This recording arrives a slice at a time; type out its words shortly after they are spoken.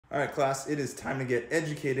All right, class, it is time to get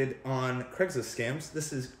educated on Craigslist scams.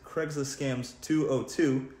 This is Craigslist Scams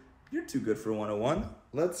 202. You're too good for 101.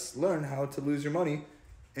 Let's learn how to lose your money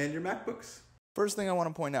and your MacBooks. First thing I want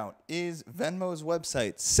to point out is Venmo's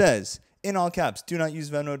website says, in all caps, do not use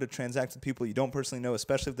Venmo to transact with people you don't personally know,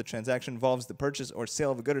 especially if the transaction involves the purchase or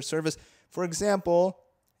sale of a good or service. For example,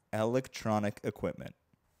 electronic equipment.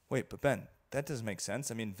 Wait, but Ben, that doesn't make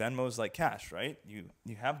sense. I mean, Venmo's like cash, right? You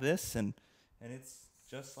have this and it's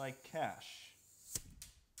just like cash.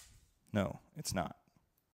 No, it's not.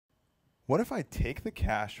 What if I take the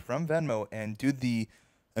cash from Venmo and do the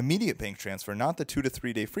immediate bank transfer, not the 2 to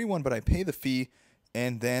 3 day free one, but I pay the fee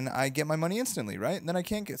and then I get my money instantly, right? And then I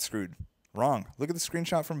can't get screwed. Wrong. Look at the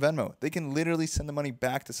screenshot from Venmo. They can literally send the money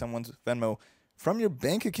back to someone's Venmo from your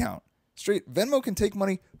bank account. Straight, Venmo can take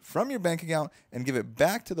money from your bank account and give it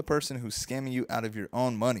back to the person who's scamming you out of your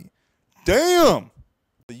own money. Damn!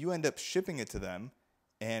 So you end up shipping it to them,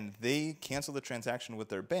 and they cancel the transaction with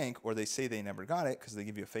their bank, or they say they never got it because they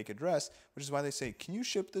give you a fake address, which is why they say, can you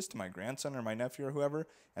ship this to my grandson or my nephew or whoever?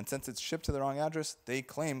 And since it's shipped to the wrong address, they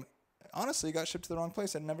claim, honestly, it got shipped to the wrong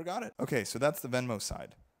place and never got it. Okay, so that's the Venmo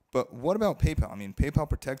side. But what about PayPal? I mean, PayPal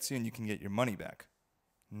protects you and you can get your money back.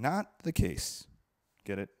 Not the case.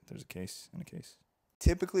 Get it? There's a case and a case.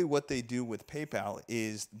 Typically what they do with PayPal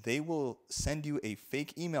is they will send you a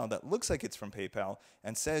fake email that looks like it's from PayPal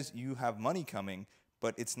and says you have money coming,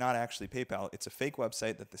 but it's not actually PayPal. It's a fake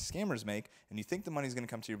website that the scammers make, and you think the money's going to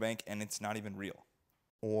come to your bank, and it's not even real.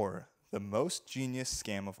 Or the most genius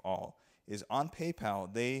scam of all is on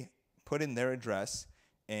PayPal, they put in their address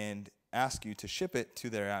and ask you to ship it to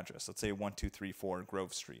their address. Let's say 1234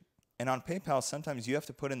 Grove Street. And on PayPal, sometimes you have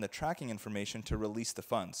to put in the tracking information to release the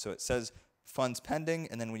funds. So it says funds pending,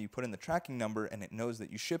 and then when you put in the tracking number and it knows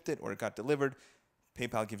that you shipped it or it got delivered,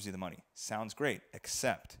 PayPal gives you the money. Sounds great,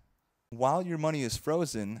 except while your money is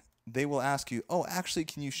frozen, they will ask you, oh, actually,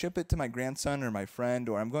 can you ship it to my grandson or my friend,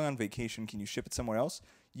 or I'm going on vacation, can you ship it somewhere else?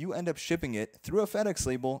 You end up shipping it through a FedEx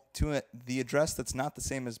label to the address that's not the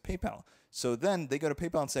same as PayPal. So then they go to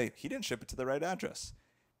PayPal and say, he didn't ship it to the right address.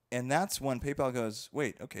 And that's when PayPal goes,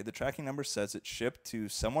 wait, okay, the tracking number says it shipped to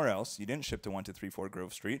somewhere else. You didn't ship to 1234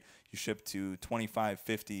 Grove Street. You shipped to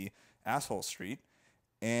 2550 Asshole Street.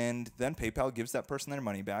 And then PayPal gives that person their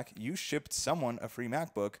money back. You shipped someone a free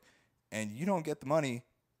MacBook, and you don't get the money,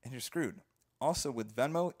 and you're screwed. Also, with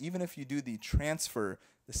Venmo, even if you do the transfer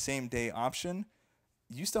the same day option,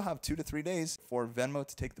 you still have 2 to 3 days for Venmo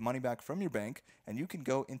to take the money back from your bank, and you can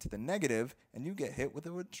go into the negative, and you get hit with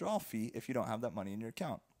a withdrawal fee if you don't have that money in your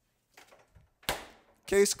account.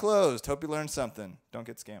 Case closed. Hope you learned something. Don't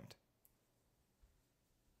get scammed.